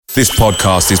This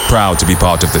podcast is proud to be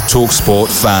part of the TalkSport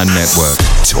Fan Network.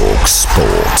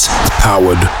 TalkSport.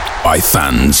 Powered by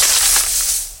fans.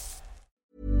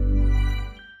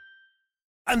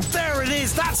 And there it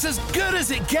is, that's as good as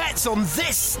it gets on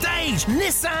this stage.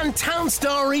 Nissan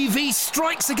Townstar EV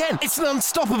strikes again. It's an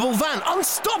unstoppable van,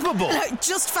 unstoppable.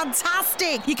 Just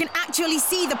fantastic. You can actually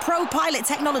see the Pro Pilot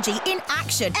technology in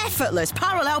action. Effortless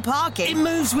parallel parking. It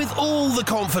moves with all the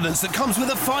confidence that comes with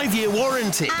a 5-year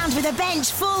warranty. And with a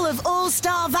bench full of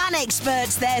all-star van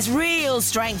experts, there's real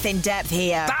strength in depth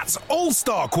here. That's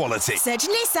all-star quality. Search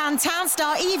Nissan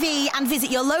Townstar EV and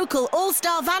visit your local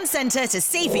all-star van centre to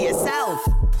see for yourself.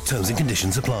 Terms and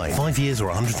conditions apply. 5 years or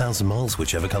 100,000 miles,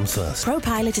 whichever comes first. Pro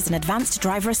Pilot is an advanced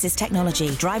driver assist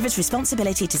technology. Driver's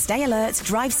responsibility to stay alert,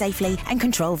 drive safely, and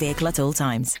control vehicle at all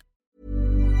times.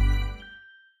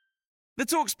 The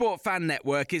TalkSport Fan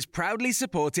Network is proudly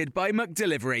supported by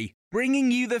McDelivery, bringing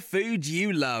you the food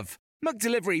you love.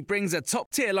 McDelivery brings a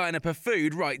top-tier lineup of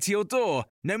food right to your door.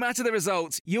 No matter the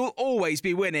result, you'll always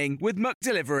be winning with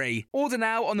McDelivery. Order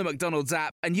now on the McDonald's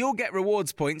app and you'll get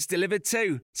rewards points delivered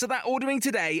too. So that ordering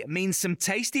today means some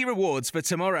tasty rewards for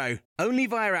tomorrow. Only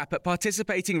via app at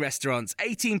participating restaurants.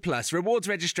 18 plus. Rewards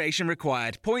registration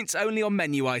required. Points only on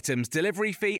menu items.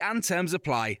 Delivery fee and terms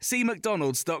apply. See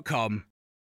mcdonalds.com.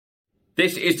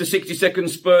 This is the 60-second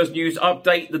Spurs news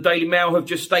update. The Daily Mail have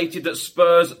just stated that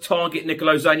Spurs target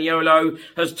Nicolò Zaniolo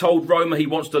has told Roma he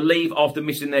wants to leave after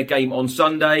missing their game on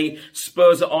Sunday.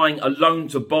 Spurs are eyeing a loan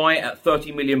to buy at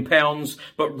 £30 million,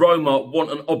 but Roma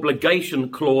want an obligation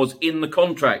clause in the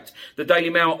contract. The Daily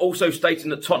Mail also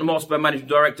stating that Tottenham Hotspur Managing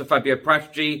Director Fabio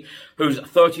Paratici, whose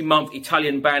 30-month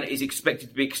Italian ban is expected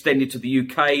to be extended to the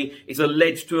UK, is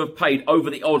alleged to have paid over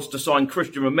the odds to sign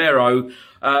Christian Romero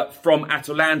from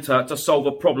Atalanta to solve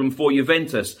a problem for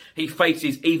Juventus. He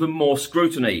faces even more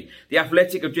scrutiny. The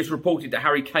Athletic have just reported that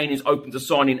Harry Kane is open to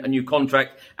signing a new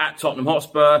contract at Tottenham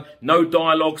Hotspur. No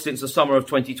dialogue since the summer of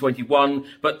 2021,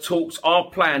 but talks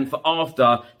are planned for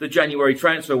after the January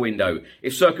transfer window.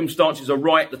 If circumstances are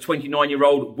right, the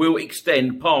 29-year-old will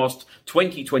extend past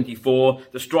 2024.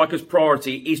 The striker's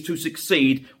priority is to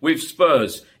succeed with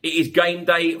Spurs. It is game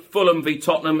day, Fulham v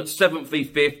Tottenham, 7th v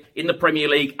 5th in the Premier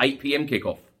League, 8 p.m.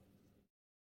 kickoff.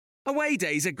 Away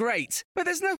days are great, but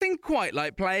there's nothing quite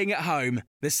like playing at home.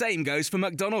 The same goes for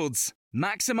McDonald's.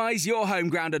 Maximise your home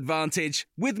ground advantage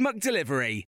with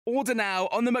McDelivery. Order now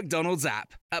on the McDonald's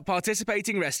app. At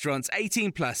participating restaurants,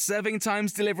 18 plus, serving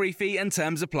times, delivery fee and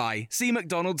terms apply. See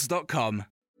mcdonalds.com.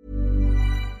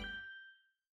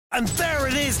 And there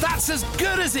it is, that's as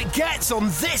good as it gets on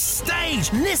this stage.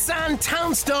 Nissan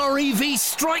Townstar EV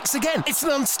strikes again. It's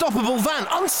an unstoppable van,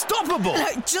 unstoppable.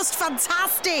 Just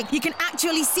fantastic. You can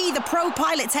actually see the Pro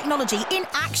Pilot technology in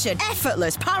action.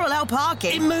 Effortless parallel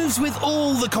parking. It moves with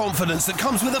all the confidence that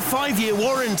comes with a 5-year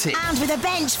warranty. And with a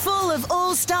bench full of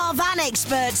all-star van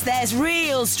experts, there's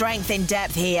real strength in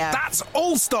depth here. That's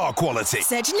all-star quality.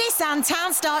 Search Nissan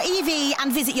Townstar EV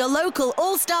and visit your local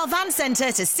all-star van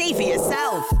centre to see for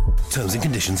yourself. Terms and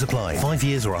conditions apply. 5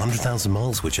 years or 100,000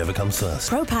 miles, whichever comes first.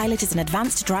 Pro Pilot is an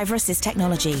advanced driver assist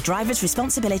technology. Driver's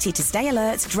responsibility to stay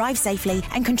alert, drive safely,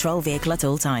 and control vehicle at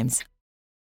all times.